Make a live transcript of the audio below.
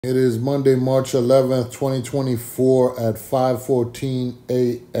It is Monday, March 11th, 2024 at 5:14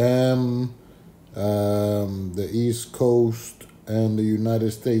 a.m. The East Coast and the United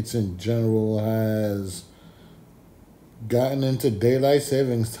States in general has gotten into daylight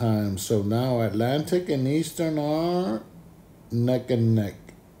savings time. So now Atlantic and Eastern are neck and neck.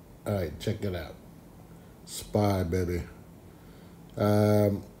 All right, check it out. SPY, baby.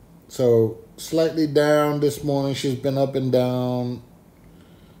 So slightly down this morning. She's been up and down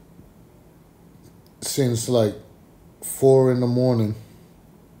since like 4 in the morning.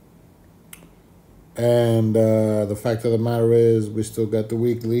 And the fact of the matter is, we still got the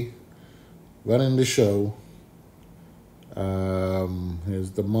weekly running the show.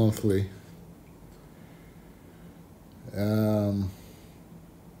 Here's the monthly.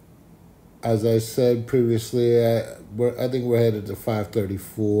 As I said previously, I think we're headed to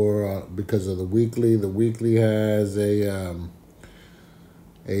 534 because of the weekly. The weekly has an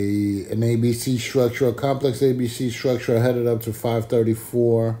ABC structure, a complex ABC structure headed up to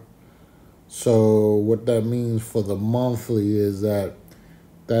 534. So what that means for the monthly is that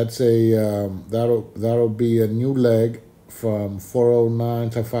that's that'll be a new leg from 409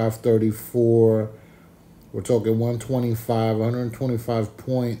 to 534. We're talking 125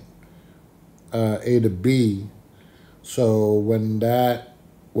 point A to B. So when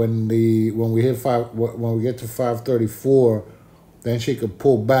we get to 534, then she could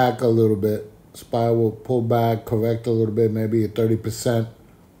pull back a little bit. SPY will pull back, correct a little bit, maybe at 30%,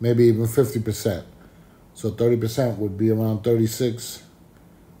 maybe even 50%. So 30% would be around 36.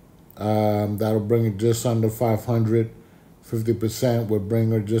 That'll bring it just under 500. 50% would bring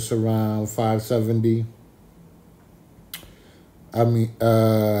her just around 570. I mean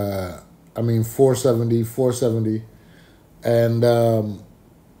 470, and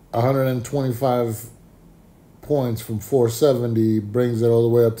 125 points from 470 brings it all the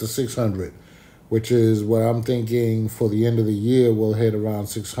way up to 600, which is what I'm thinking for the end of the year. We'll hit around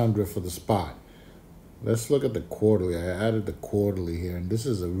 600 for the spot. Let's look at the quarterly. I added the quarterly here, and this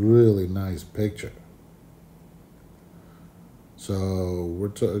is a really nice picture. So we're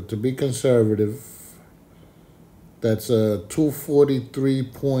to be conservative. That's a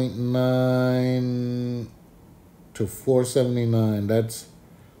 243.9 to 479. That's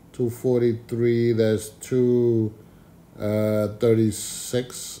 243. That's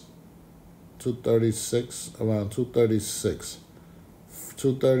 236. 236, around 236.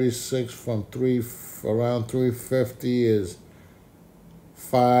 236 from around 350 is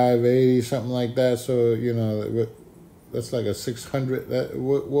 580, something like that. So that's like a 600.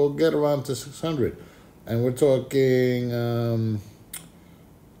 We'll get around to 600. And we're talking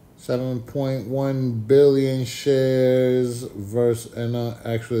 7.1 billion shares versus, and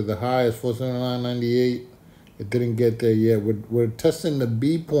actually the high is 479.98. It didn't get there yet. We're testing the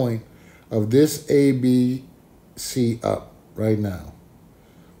B point of this ABC up right now.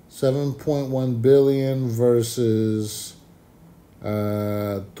 7.1 billion versus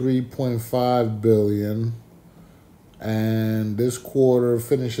 3.5 billion. And this quarter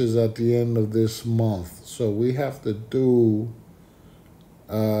finishes at the end of this month. So we have to do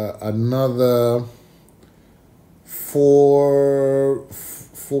another 4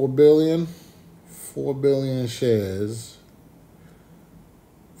 billion shares.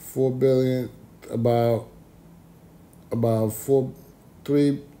 4 billion, about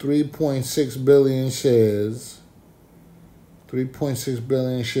 3.6 billion shares. 3.6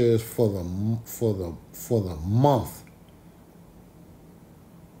 billion shares for the month.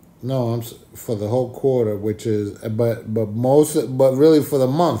 No, for the whole quarter, which is but really for the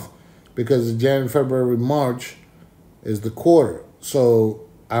month, because January, February, March is the quarter. So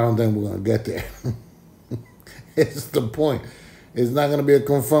I don't think we're gonna get there. It's the point. It's not gonna be a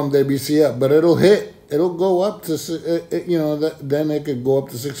confirmed ABC up, but it'll hit. It'll go up to then it could go up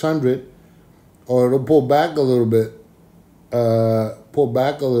to 600, or it'll pull back a little bit.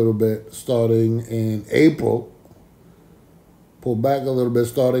 Starting in April. Pull back a little bit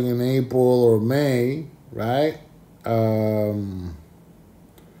starting in April or May, right? All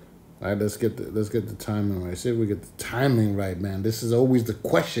right, let's get the timing right. See if we get the timing right, man. This is always the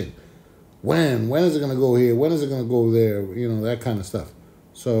question. When is it gonna go here? When is it gonna go there? That kind of stuff.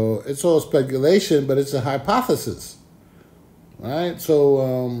 So it's all speculation, but it's a hypothesis, right? So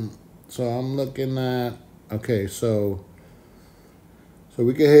I'm looking at, okay, so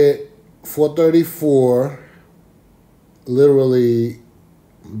we can hit 434 literally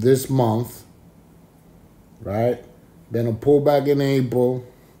this month, right? Then a pullback in April,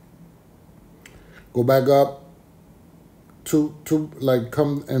 go back up to like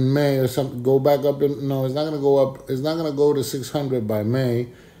come in May or something, go back up. No, it's not gonna go up. It's not gonna go to 600 by May.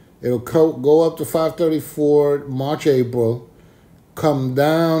 It'll go up to 534 March, April, come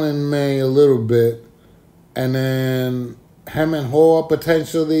down in May a little bit, and then hem and haw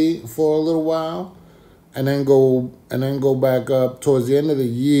potentially for a little while, and then go back up towards the end of the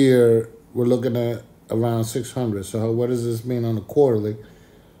year. We're looking at around 600. So what does this mean on the quarterly?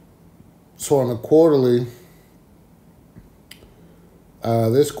 So on the quarterly,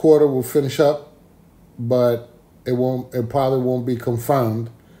 this quarter will finish up, but it probably won't be confirmed.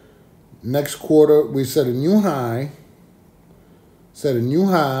 Next quarter we set a new high,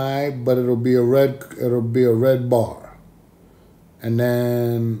 but it'll be a red bar, and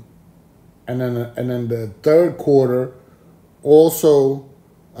then the third quarter also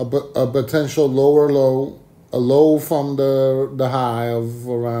a potential lower low, a low from the high of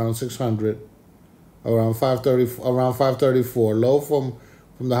around 600, around 530, around 534, low from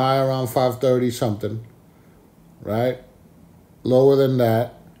the high around 530 something, right? Lower than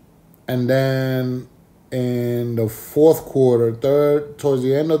that, and then in the fourth quarter, towards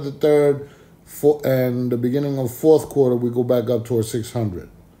the end of the third, and the beginning of fourth quarter, we go back up towards 600.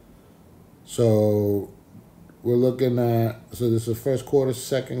 So we're looking at, so this is first quarter,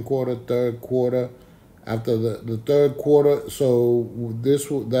 second quarter, third quarter. After the third quarter, so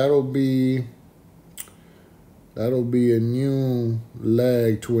that'll be a new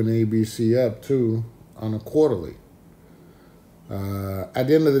leg to an ABC up too on a quarterly. At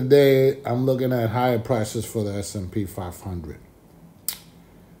the end of the day, I'm looking at higher prices for the S&P 500.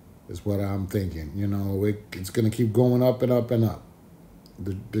 Is what I'm thinking. You know, it's going to keep going up and up and up.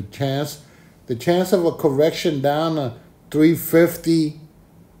 The chance of a correction down to 350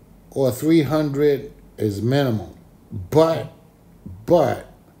 or 300 is minimal, but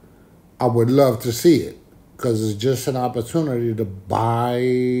I would love to see it because it's just an opportunity to buy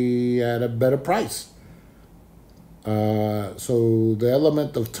at a better price. So the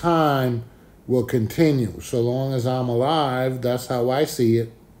element of time will continue. So long as I'm alive, that's how I see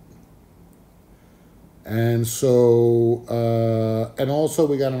it. And so, and also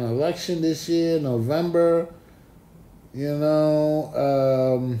we got an election this year, November, you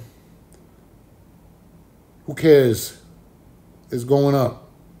know, who cares? It's going up.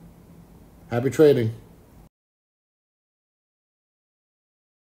 Happy trading.